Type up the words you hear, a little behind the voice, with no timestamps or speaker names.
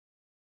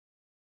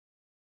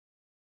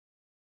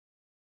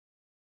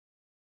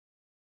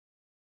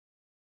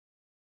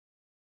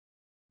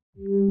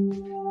Hey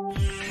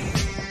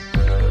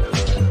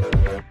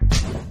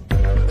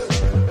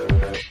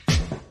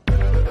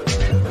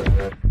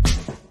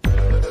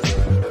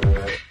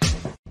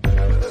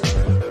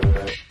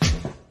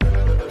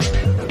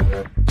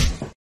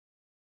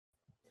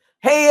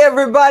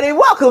everybody,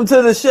 welcome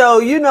to the show.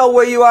 You know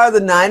where you are, the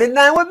 9 at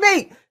 9 with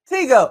me,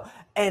 Tigo.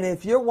 And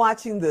if you're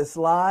watching this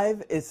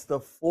live, it's the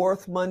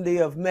fourth Monday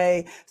of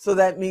May. So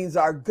that means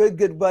our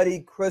good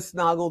buddy, Chris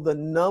Naugle,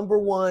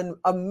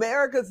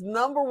 America's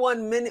number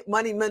one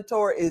money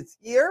mentor, is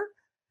here.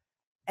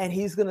 And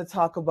he's going to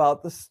talk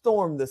about the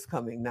storm that's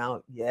coming.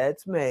 Now, yeah,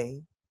 it's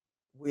May.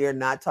 We are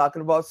not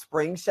talking about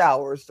spring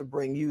showers to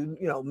bring you,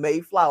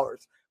 May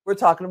flowers. We're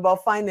talking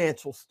about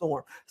financial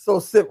storm. So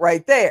sit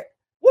right there.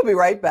 We'll be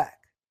right back.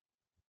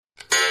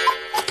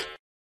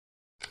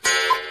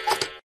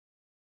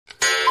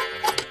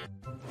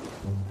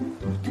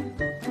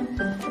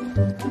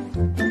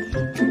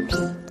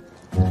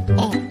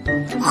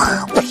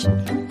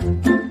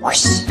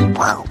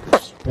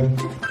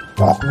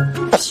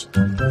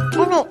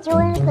 Hey mate, do you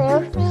want to play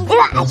with me?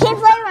 Yeah, I can't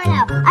play right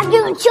now. I'm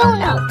doing show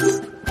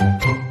notes.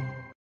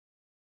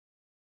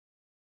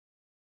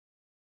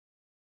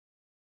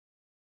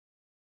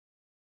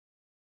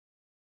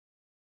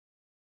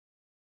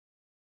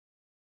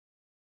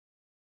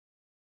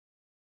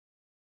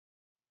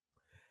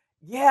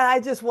 Yeah, I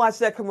just watched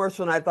that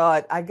commercial and I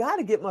thought, I got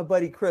to get my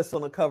buddy Chris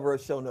on the cover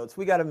of show notes.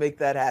 We got to make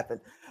that happen.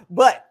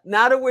 But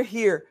now that we're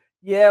here,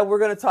 yeah, we're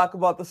going to talk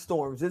about the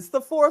storms. It's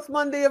the fourth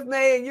Monday of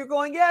May and you're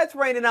going, yeah, it's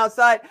raining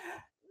outside.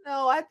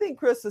 No, I think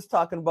Chris is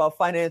talking about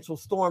financial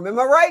storm. Am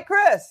I right,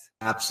 Chris?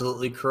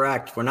 Absolutely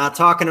correct. We're not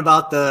talking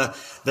about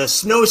the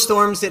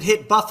snowstorms that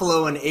hit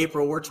Buffalo in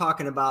April. We're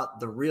talking about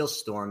the real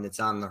storm that's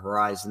on the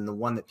horizon, the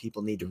one that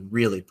people need to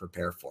really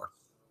prepare for.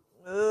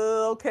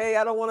 Okay,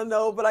 I don't want to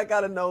know, but I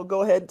got to know.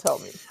 Go ahead and tell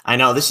me. I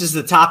know this is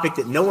the topic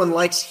that no one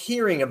likes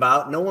hearing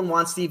about. No one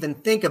wants to even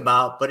think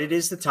about, but it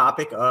is the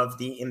topic of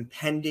the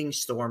impending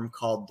storm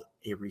called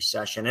a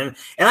recession. And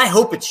I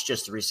hope it's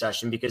just a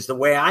recession because the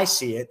way I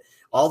see it,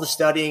 all the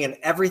studying and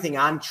everything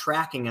I'm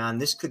tracking on,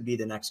 this could be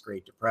the next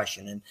Great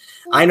Depression. And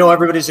I know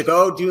everybody's like,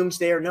 oh,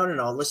 doomsday.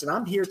 No. Listen,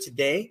 I'm here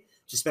today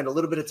to spend a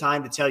little bit of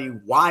time to tell you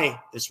why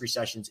this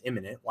recession's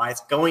imminent, why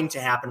it's going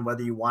to happen,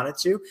 whether you want it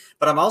to.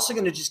 But I'm also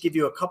going to just give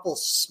you a couple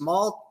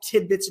small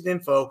tidbits of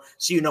info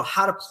so you know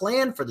how to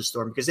plan for the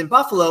storm. Because in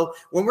Buffalo,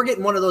 when we're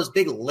getting one of those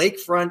big lake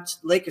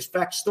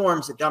effect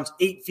storms that dumps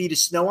 8 feet of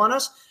snow on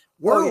us,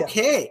 we're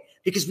okay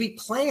because we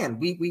plan.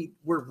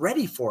 We're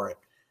ready for it.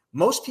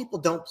 Most people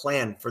don't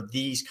plan for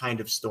these kind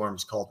of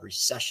storms called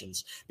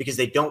recessions because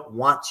they don't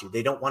want to.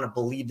 They don't want to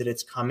believe that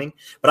it's coming.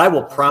 But I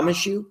will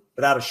promise you,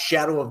 without a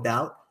shadow of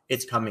doubt,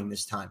 it's coming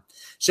this time.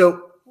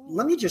 So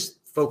let me just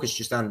focus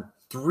just on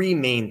three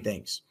main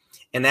things.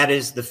 And that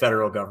is the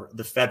federal government,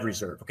 the Fed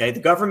Reserve. Okay. The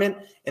government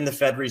and the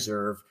Fed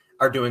Reserve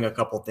are doing a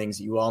couple of things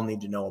that you all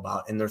need to know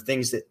about. And they're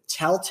things that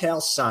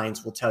telltale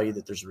signs will tell you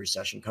that there's a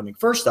recession coming.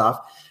 First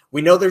off,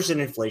 we know there's an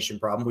inflation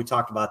problem. We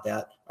talked about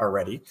that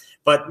already.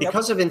 But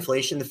because of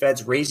inflation, the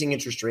Fed's raising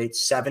interest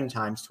rates 7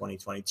 times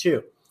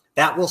 2022.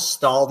 That will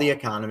stall the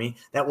economy.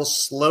 That will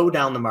slow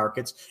down the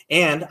markets.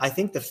 And I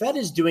think the Fed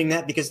is doing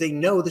that because they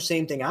know the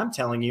same thing I'm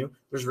telling you,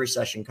 there's a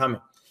recession coming.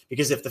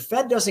 Because if the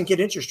Fed doesn't get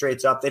interest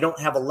rates up, they don't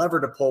have a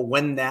lever to pull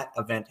when that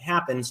event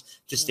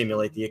happens to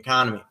stimulate the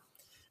economy.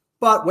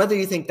 But whether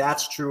you think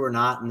that's true or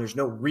not, and there's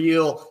no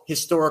real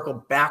historical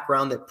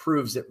background that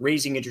proves that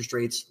raising interest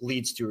rates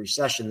leads to a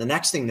recession, the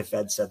next thing the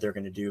Fed said they're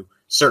going to do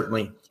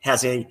certainly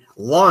has a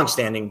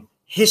longstanding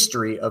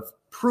history of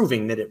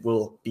proving that it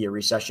will be a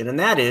recession. And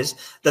that is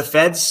the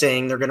Fed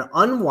saying they're going to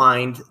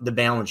unwind the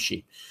balance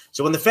sheet.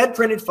 So when the Fed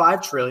printed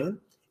 $5 trillion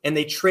and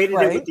they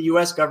traded it with the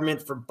U.S.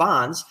 government for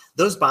bonds,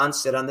 those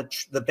bonds sit on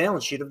the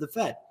balance sheet of the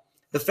Fed.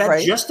 The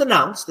Fed just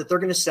announced that they're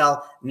going to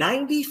sell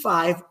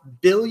 $95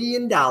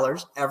 billion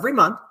every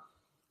month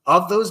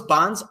of those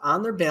bonds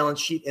on their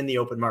balance sheet in the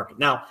open market.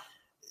 Now,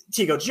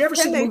 Tigo, did you ever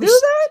see the movie? Can they do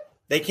that?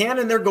 They can,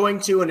 and they're going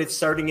to, and it's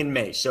starting in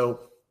May. So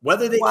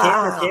whether they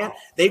can or can't,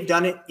 they've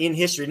done it in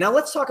history. Now,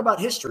 let's talk about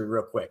history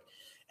real quick.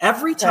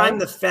 Every time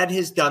the Fed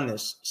has done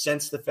this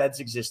since the Fed's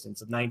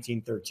existence of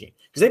 1913,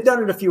 because they've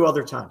done it a few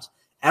other times,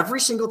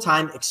 every single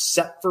time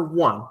except for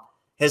one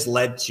has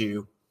led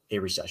to a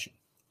recession.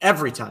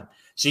 Every time.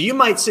 So you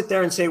might sit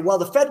there and say, well,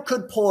 the Fed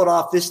could pull it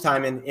off this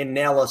time and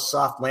nail a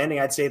soft landing.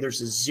 I'd say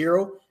there's a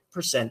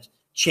 0%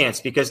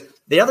 chance because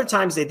the other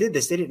times they did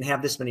this, they didn't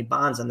have this many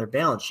bonds on their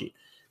balance sheet.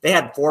 They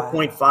had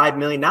 4.5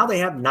 million. Now they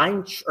have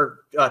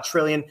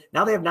trillion.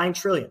 Now they have 9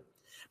 trillion.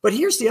 But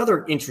here's the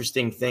other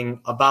interesting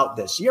thing about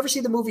this. You ever see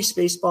the movie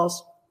Spaceballs?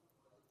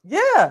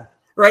 Yeah.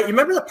 Right. You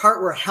remember the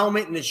part where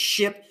Helmet and his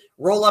ship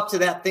roll up to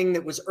that thing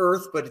that was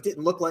Earth, but it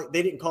didn't look like,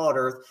 they didn't call it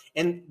Earth.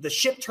 And the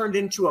ship turned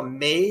into a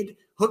maid,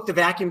 hooked the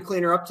vacuum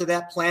cleaner up to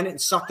that planet and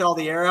sucked all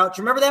the air out.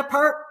 Do you remember that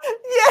part?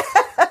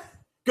 Yeah.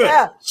 Good.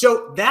 Yeah.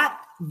 So that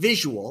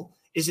visual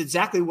is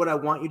exactly what I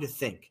want you to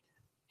think.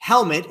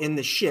 Helmet in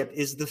the ship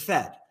is the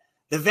Fed.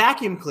 The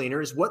vacuum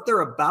cleaner is what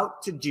they're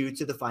about to do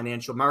to the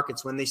financial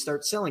markets when they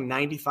start selling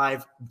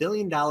 $95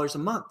 billion a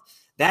month.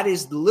 That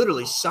is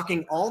literally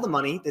sucking all the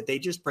money that they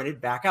just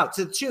printed back out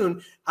to the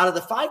tune out of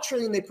the $5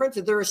 trillion they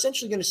printed. They're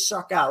essentially going to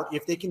suck out,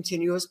 if they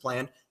continue as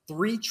planned,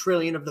 $3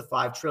 trillion of the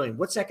 $5 trillion.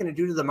 What's that going to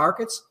do to the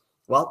markets?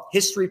 Well,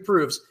 history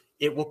proves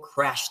it will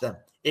crash them.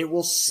 It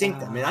will sink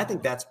them. And I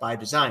think that's by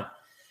design.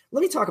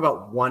 Let me talk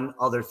about one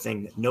other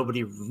thing that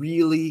nobody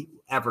really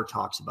ever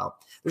talks about.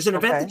 There's an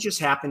event that just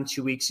happened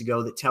 2 weeks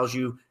ago that tells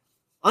you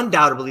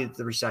undoubtedly that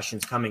the recession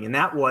is coming. And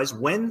that was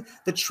when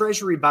the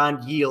treasury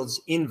bond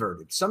yields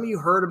inverted. Some of you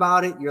heard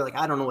about it. You're like,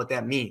 I don't know what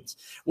that means.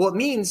 Well, it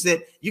means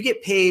that you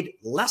get paid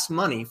less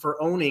money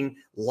for owning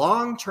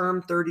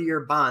long-term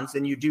 30-year bonds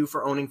than you do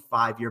for owning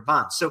 5-year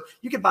bonds. So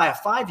you could buy a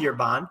 5-year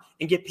bond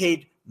and get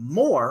paid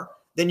more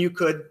than you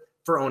could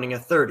for owning a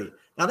 30.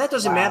 Now that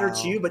doesn't matter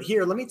to you, but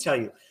here, let me tell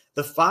you,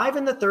 the 5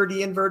 and the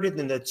 30 inverted,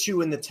 then the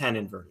 2 and the 10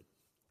 inverted.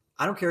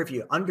 I don't care if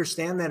you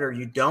understand that or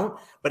you don't,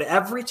 but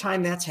every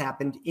time that's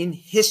happened in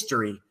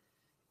history,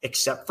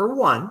 except for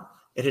one,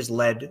 it has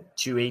led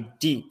to a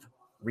deep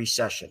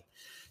recession.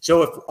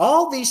 So if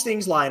all these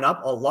things line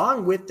up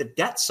along with the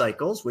debt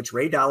cycles, which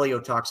Ray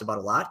Dalio talks about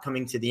a lot,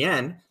 coming to the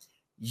end,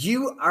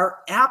 you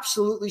are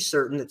absolutely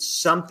certain that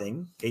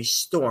something, a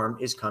storm,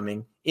 is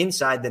coming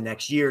inside the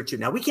next year or two.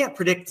 Now, we can't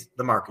predict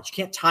the markets.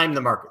 You can't time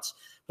the markets,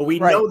 but we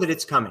know that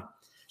it's coming.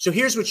 So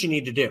here's what you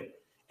need to do.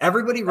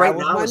 Everybody right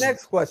now my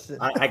next question.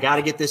 I got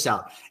to get this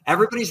out.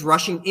 Everybody's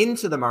rushing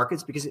into the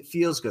markets because it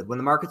feels good. When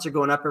the markets are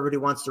going up, everybody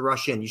wants to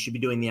rush in. You should be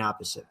doing the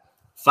opposite.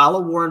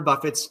 Follow Warren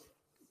Buffett's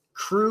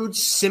crude,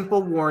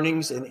 simple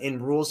warnings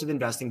and rules of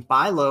investing.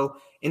 Buy low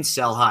and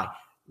sell high.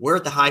 We're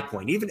at the high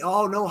point. Even,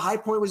 high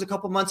point was a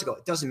couple months ago.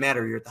 It doesn't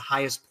matter. You're at the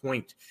highest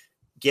point.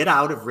 Get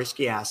out of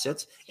risky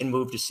assets and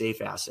move to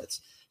safe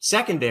assets.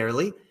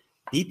 Secondarily,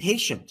 be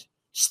patient.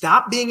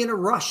 Stop being in a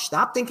rush.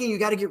 Stop thinking you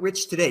got to get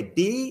rich today.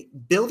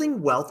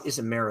 Building wealth is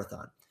a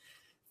marathon.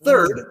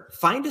 Third,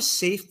 find a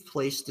safe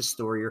place to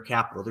store your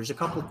capital. There's a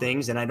couple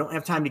things, and I don't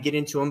have time to get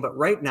into them, but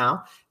right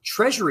now,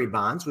 treasury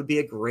bonds would be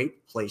a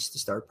great place to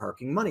start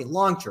parking money.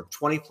 Long-term,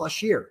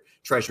 20-plus year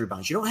treasury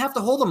bonds. You don't have to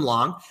hold them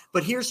long,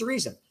 but here's the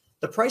reason.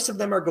 The price of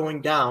them are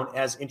going down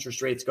as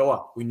interest rates go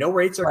up. We know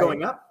rates are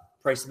going up.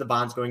 Price of the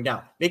bonds going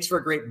down. Makes for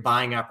a great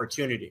buying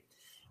opportunity.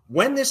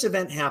 When this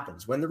event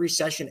happens, when the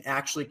recession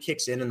actually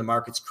kicks in and the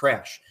markets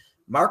crash,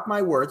 mark my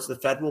words, the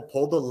Fed will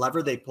pull the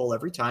lever they pull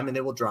every time and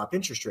they will drop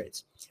interest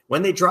rates.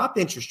 When they drop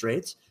interest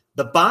rates,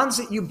 the bonds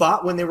that you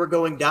bought when they were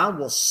going down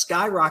will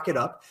skyrocket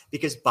up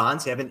because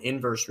bonds have an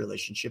inverse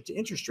relationship to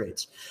interest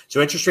rates.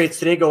 So interest rates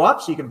today go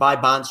up so you can buy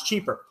bonds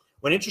cheaper.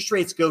 When interest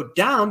rates go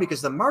down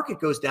because the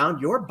market goes down,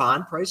 your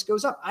bond price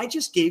goes up. I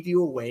just gave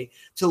you a way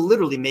to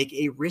literally make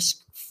a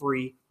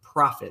risk-free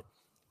profit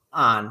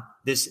on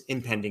this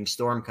impending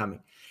storm coming.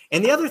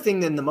 And the other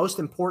thing, then the most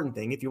important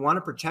thing, if you want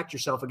to protect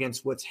yourself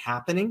against what's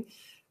happening,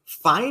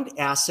 find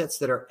assets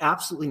that are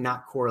absolutely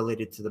not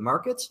correlated to the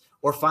markets,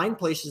 or find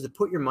places to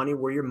put your money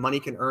where your money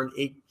can earn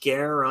a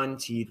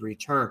guaranteed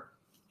return.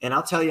 And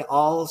I'll tell you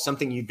all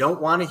something you don't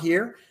want to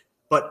hear,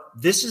 but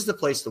this is the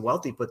place the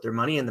wealthy put their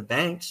money in the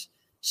banks,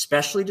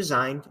 specially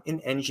designed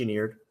and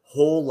engineered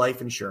whole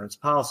life insurance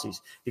policies,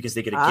 because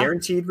they get a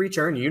guaranteed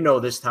return. You know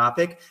this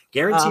topic,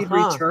 guaranteed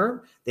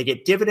return. They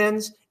get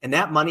dividends, and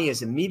that money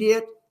is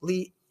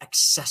immediately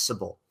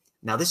accessible.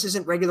 Now, this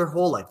isn't regular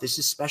whole life. This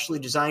is specially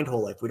designed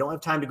whole life. We don't have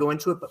time to go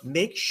into it, but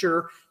make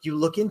sure you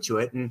look into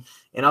it. And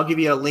I'll give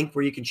you a link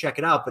where you can check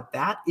it out. But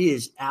that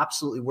is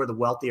absolutely where the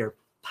wealthy are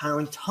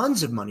piling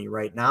tons of money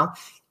right now,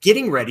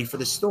 getting ready for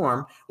the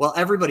storm, while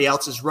everybody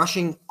else is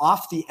rushing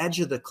off the edge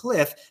of the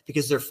cliff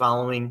because they're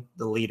following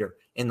the leader.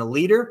 And the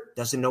leader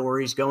doesn't know where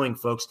he's going,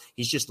 folks.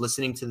 He's just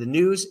listening to the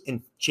news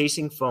and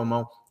chasing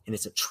FOMO, and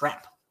it's a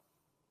trap.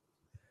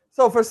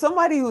 So for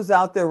somebody who's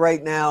out there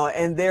right now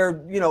and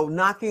they're,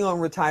 knocking on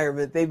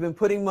retirement, they've been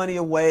putting money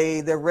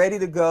away, they're ready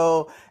to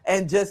go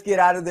and just get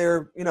out of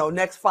their,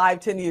 next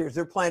 5-10 years.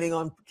 They're planning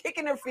on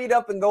kicking their feet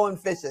up and going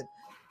fishing.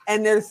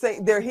 And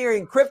they're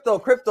hearing crypto,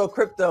 crypto,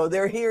 crypto.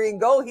 They're hearing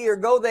go here,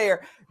 go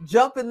there,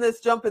 jump in this,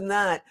 jump in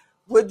that.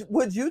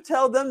 Would you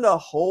tell them to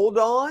hold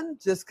on,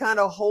 just kind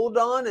of hold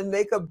on and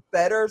make a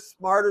better,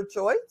 smarter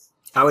choice?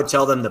 I would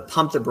tell them to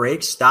pump the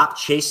brakes, stop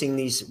chasing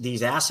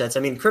these assets. I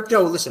mean,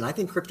 crypto, listen, I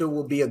think crypto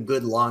will be a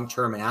good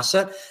long-term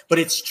asset, but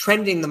it's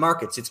trending the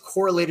markets. It's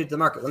correlated to the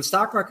market. When the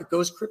stock market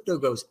goes, crypto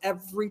goes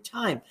every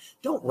time.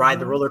 Don't ride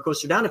the roller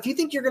coaster down. If you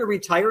think you're going to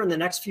retire in the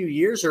next few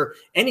years or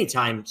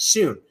anytime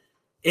soon,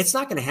 it's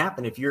not going to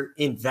happen if you're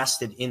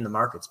invested in the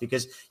markets,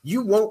 because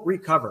you won't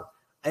recover.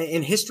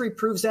 And history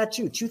proves that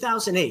too.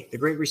 2008, the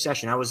Great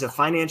Recession. I was a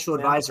financial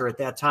advisor at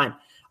that time.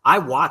 I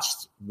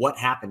watched what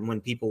happened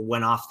when people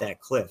went off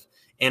that cliff.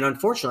 And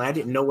unfortunately, I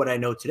didn't know what I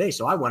know today,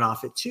 so I went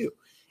off it too.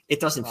 It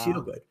doesn't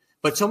feel good.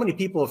 But so many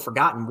people have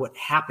forgotten what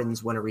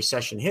happens when a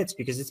recession hits,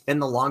 because it's been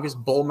the longest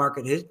bull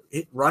market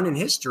run in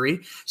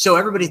history. So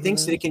everybody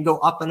thinks that it can go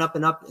up and up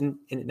and up, and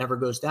it never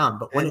goes down.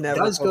 But when it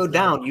does go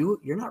down,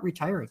 you're not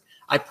retiring.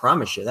 I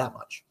promise you that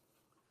much.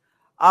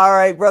 All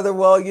right, brother.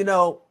 Well,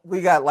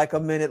 we got like a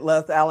minute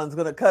left. Alan's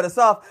going to cut us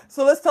off.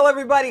 So let's tell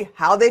everybody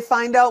how they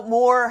find out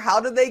more. How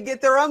do they get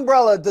their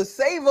umbrella to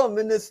save them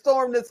in this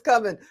storm that's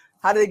coming?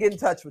 How do they get in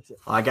touch with you?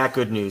 I got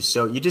good news.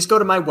 So you just go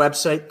to my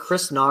website,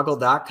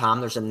 chrisnoggle.com.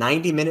 There's a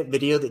 90-minute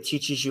video that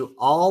teaches you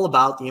all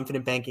about the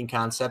infinite banking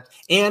concept,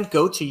 and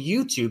go to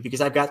YouTube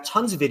because I've got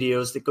tons of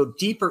videos that go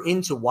deeper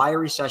into why a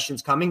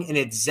recession's coming and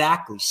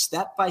exactly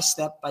step by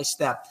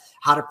step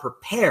how to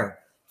prepare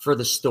for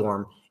the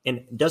storm. And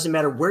it doesn't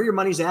matter where your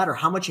money's at or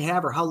how much you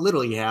have or how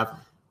little you have.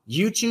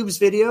 YouTube's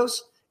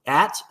videos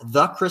at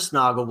The Chris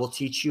Noggle will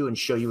teach you and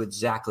show you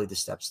exactly the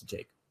steps to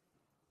take.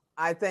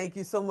 I thank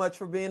you so much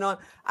for being on.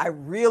 I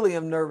really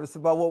am nervous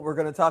about what we're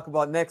going to talk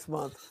about next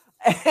month.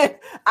 And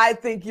I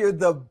think you're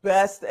the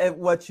best at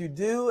what you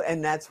do,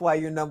 and that's why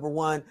you're number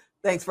one.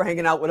 Thanks for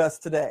hanging out with us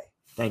today.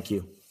 Thank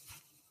you.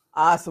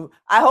 Awesome.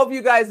 I hope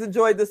you guys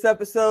enjoyed this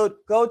episode.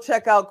 Go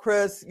check out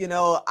Chris.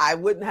 I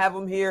wouldn't have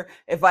him here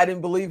if I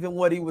didn't believe in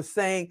what he was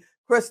saying.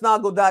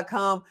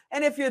 chrisnoggle.com.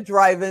 And if you're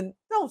driving,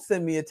 don't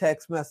send me a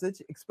text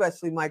message,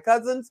 especially my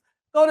cousins.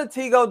 Go to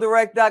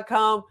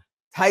tigodirect.com,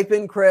 type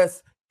in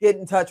Chris. Get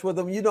in touch with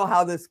them. You know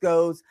how this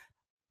goes.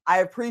 I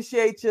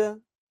appreciate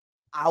you.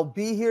 I'll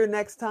be here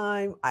next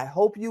time. I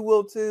hope you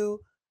will too.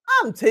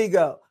 I'm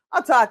Tigo.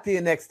 I'll talk to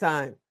you next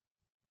time.